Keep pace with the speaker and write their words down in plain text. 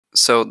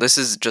So this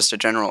is just a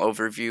general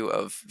overview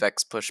of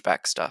VEX Push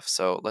Back stuff,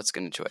 so let's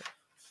get into it.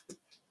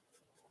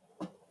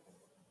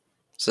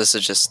 So this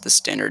is just the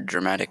standard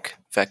dramatic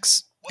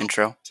VEX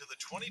intro. Welcome to the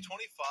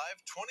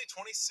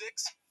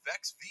 2025-2026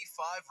 VEX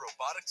V5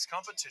 Robotics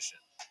Competition,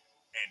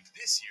 and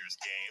this year's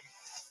game,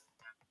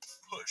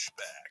 Push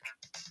Back,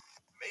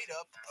 made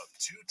up of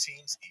 2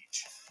 teams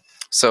each.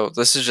 So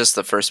this is just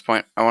the first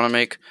point I want to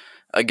make.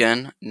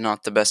 Again,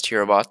 not the best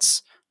hero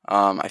bots.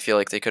 I feel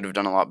like they could have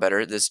done a lot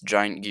better. This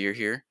giant gear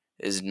here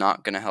is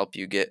not going to help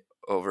you get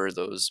over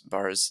those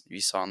bars you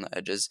saw on the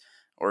edges,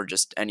 or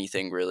just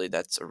anything really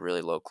that's a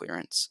really low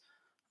clearance.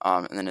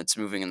 And then it's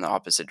moving in the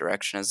opposite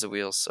direction as the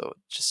wheels, so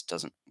it just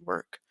doesn't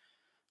work.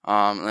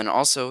 And then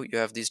also you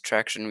have these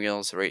traction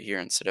wheels right here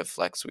instead of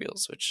flex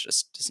wheels, which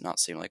just does not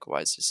seem like a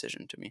wise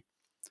decision to me.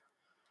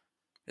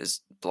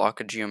 Is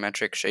block a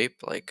geometric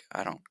shape? Like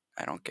I don't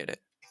get it.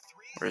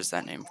 Where does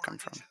that name come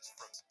from?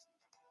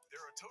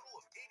 There are a total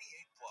of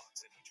 88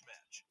 blocks in each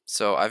match.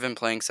 So I've been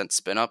playing since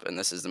Spin Up, and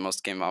this is the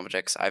most game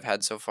objects I've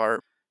had so far.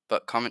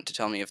 But comment to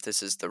tell me if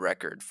this is the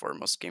record for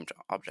most game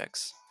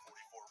objects.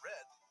 44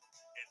 red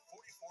and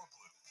 44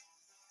 blue.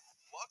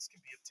 Blocks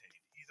can be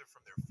obtained either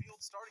from their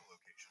field starting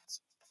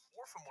locations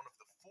or from one of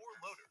the 4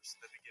 loaders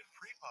that begin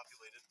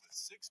pre-populated with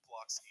 6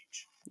 blocks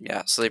each.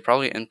 Yeah, so they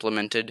probably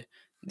implemented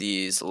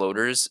these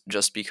loaders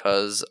just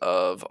because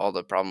of all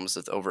the problems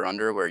with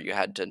over-under, where you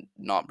had to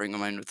not bring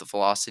them in with the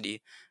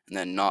velocity and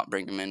then not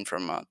bring them in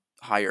from a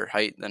higher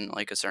height than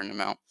like a certain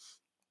amount,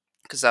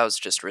 because that was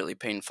just really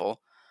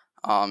painful.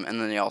 And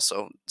then they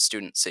also,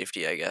 student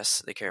safety, I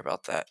guess, they care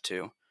about that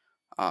too.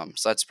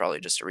 So that's probably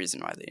just a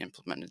reason why they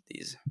implemented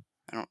these.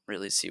 I don't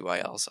really see why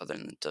else other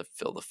than to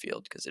fill the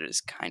field, because it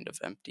is kind of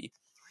empty.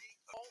 3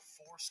 of all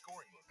 4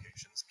 scoring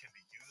locations can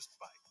be used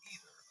by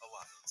either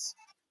alliance.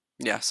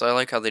 Yeah, so I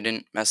like how they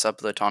didn't mess up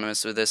the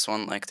autonomous with this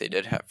one like they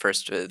did at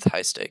first with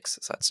high stakes,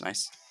 so that's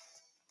nice.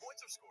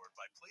 Points are scored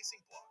by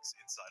placing blocks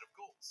inside of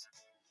goals.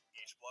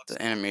 Each block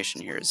The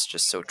animation here is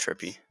just so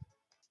trippy.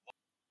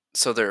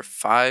 So there are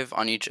 5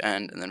 on each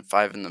end and then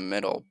 5 in the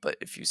middle, but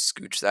if you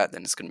scooch that,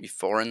 then it's going to be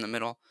 4 in the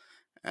middle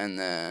and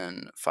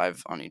then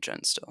 5 on each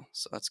end still.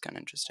 So that's kind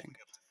of interesting.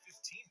 up to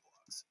 15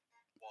 blocks,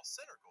 while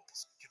center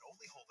goals can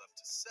only hold up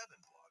to 7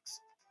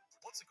 blocks.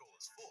 Once a goal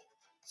is full,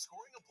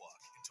 scoring a block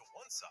into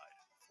one side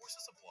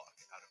forces a block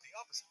out of the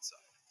opposite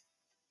side.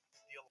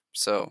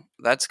 So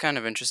that's kind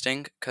of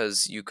interesting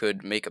because you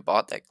could make a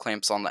bot that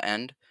clamps on the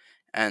end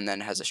and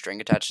then has a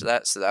string attached to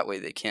that, so that way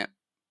they can't,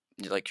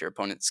 like your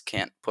opponents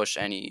can't push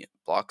any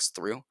blocks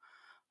through.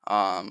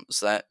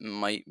 So that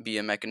might be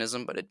a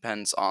mechanism, but it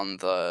depends on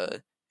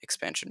the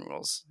expansion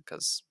rules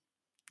because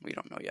we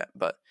don't know yet.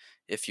 But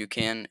if you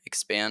can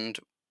expand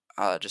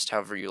just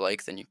however you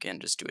like, then you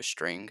can just do a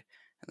string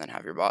and then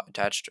have your bot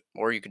attached,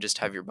 or you could just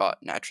have your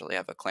bot naturally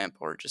have a clamp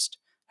or just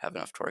have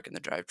enough torque in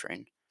the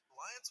drivetrain.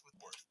 Alliance with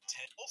worth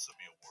 10 also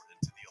be awarded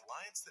to the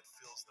alliance that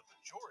fills the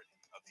majority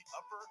of the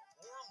upper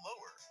or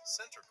lower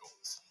center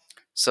goals.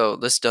 So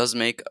this does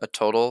make a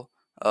total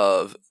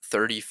of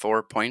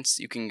 34 points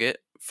you can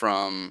get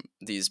from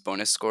these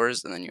bonus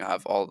scores, and then you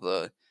have all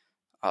the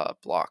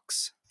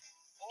blocks.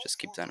 Just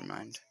keep that in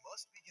mind.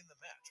 Must begin the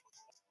match with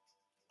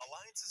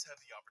alliances have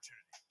the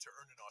opportunity to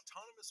earn an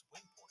autonomous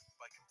win point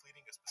by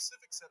completing a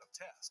specific set of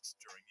tasks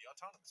during the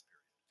autonomous period.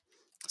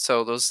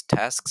 So those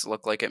tasks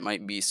look like it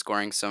might be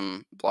scoring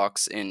some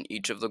blocks in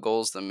each of the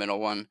goals, the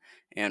middle one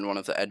and one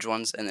of the edge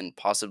ones, and then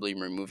possibly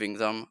removing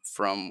them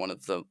from one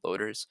of the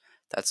loaders.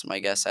 That's my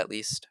guess, at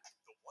least.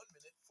 The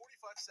 1-minute,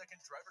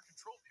 45-second driver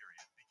control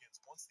period begins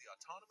once the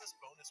autonomous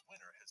bonus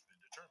winner has been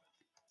determined.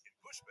 In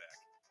pushback,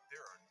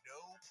 there are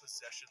no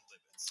possession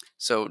limits.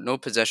 So no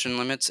possession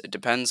limits. It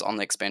depends on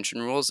the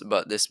expansion rules,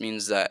 but this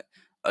means that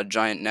a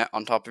giant net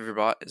on top of your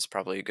bot is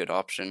probably a good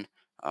option,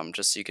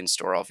 just so you can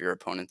store all of your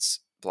opponent's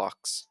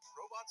blocks.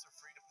 Robots are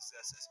free to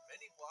possess as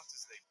many blocks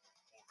as they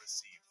will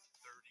receive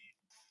 30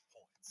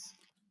 points.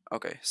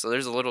 Okay, so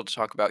there's a little to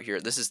talk about here.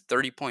 This is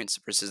 30 points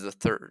versus the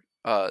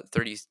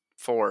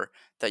 34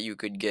 that you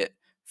could get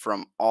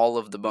from all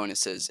of the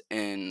bonuses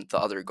in the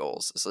other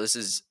goals. So this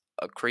is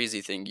a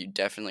crazy thing you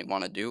definitely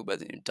want to do,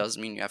 but it does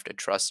mean you have to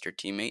trust your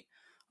teammate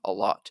a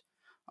lot.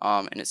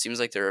 And it seems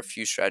like there are a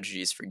few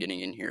strategies for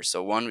getting in here.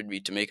 So one would be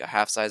to make a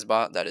half-size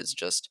bot that is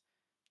just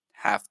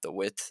half the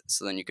width,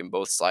 so then you can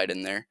both slide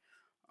in there.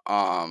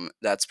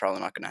 That's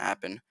probably not going to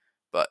happen,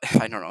 but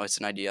I don't know, it's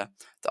an idea.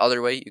 The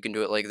other way, you can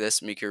do it like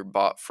this, make your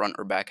bot front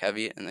or back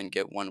heavy and then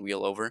get one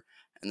wheel over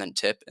and then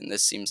tip, and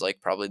this seems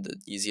like probably the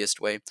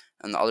easiest way.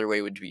 And the other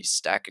way would be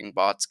stacking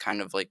bots,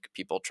 kind of like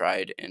people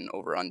tried in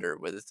over under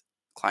with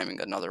climbing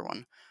another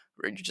one,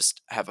 where you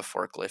just have a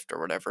forklift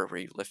or whatever where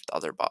you lift the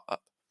other bot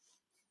up.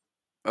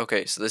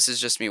 Okay, so this is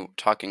just me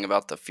talking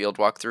about the field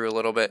walkthrough a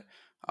little bit.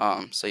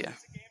 So yeah.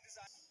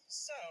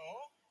 So,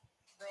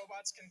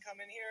 robots can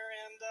come in here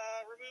and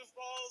remove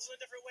balls a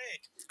different way.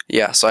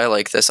 Yeah, so I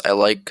like this. I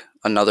like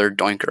another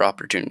doinker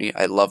opportunity.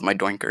 I love my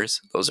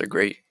doinkers. Those are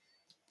great.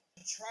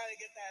 To try to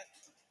get that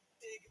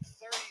big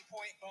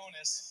 30-point bonus.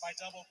 this by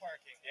double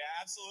parking. Yeah,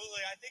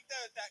 absolutely. I think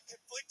that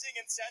conflicting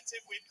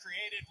incentive we've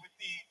created with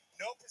the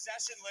no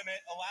possession limit,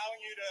 allowing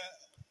you to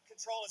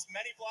control as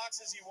many blocks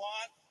as you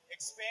want,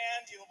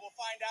 expand. You will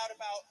find out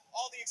about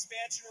all the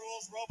expansion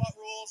rules, robot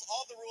rules,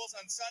 all the rules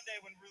on Sunday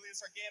when we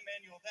release our game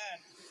manual then.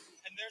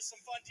 And there's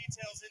some fun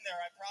details in there,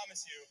 I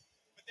promise you.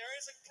 But there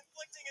is a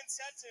conflicting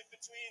incentive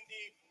between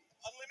the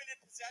unlimited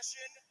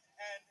possession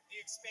and the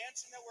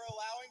expansion that we're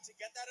allowing to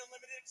get that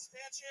unlimited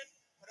expansion,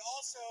 but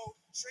also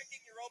shrinking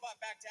your robot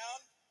back down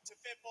to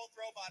fit both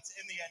robots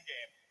in the end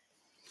game.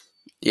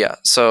 Yeah,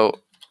 so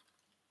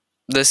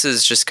this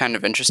is just kind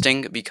of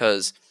interesting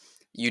because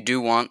you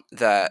do want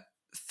that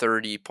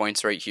 30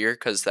 points right here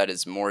because that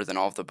is more than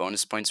all of the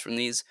bonus points from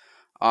these.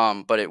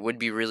 But it would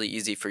be really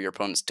easy for your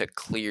opponents to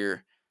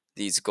clear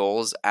these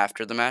goals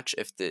after the match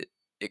if the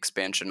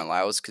expansion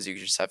allows, because you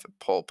just have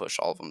to push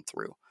all of them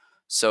through.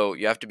 So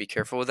you have to be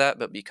careful with that,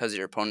 but because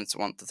your opponents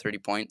want the 30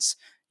 points,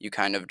 you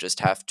kind of just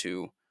have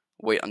to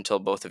wait until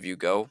both of you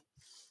go,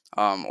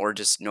 or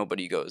just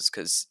nobody goes,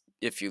 because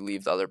if you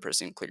leave, the other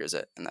person clears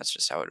it, and that's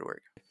just how it would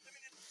work.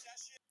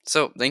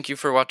 So, thank you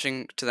for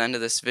watching to the end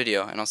of this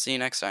video, and I'll see you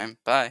next time.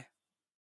 Bye.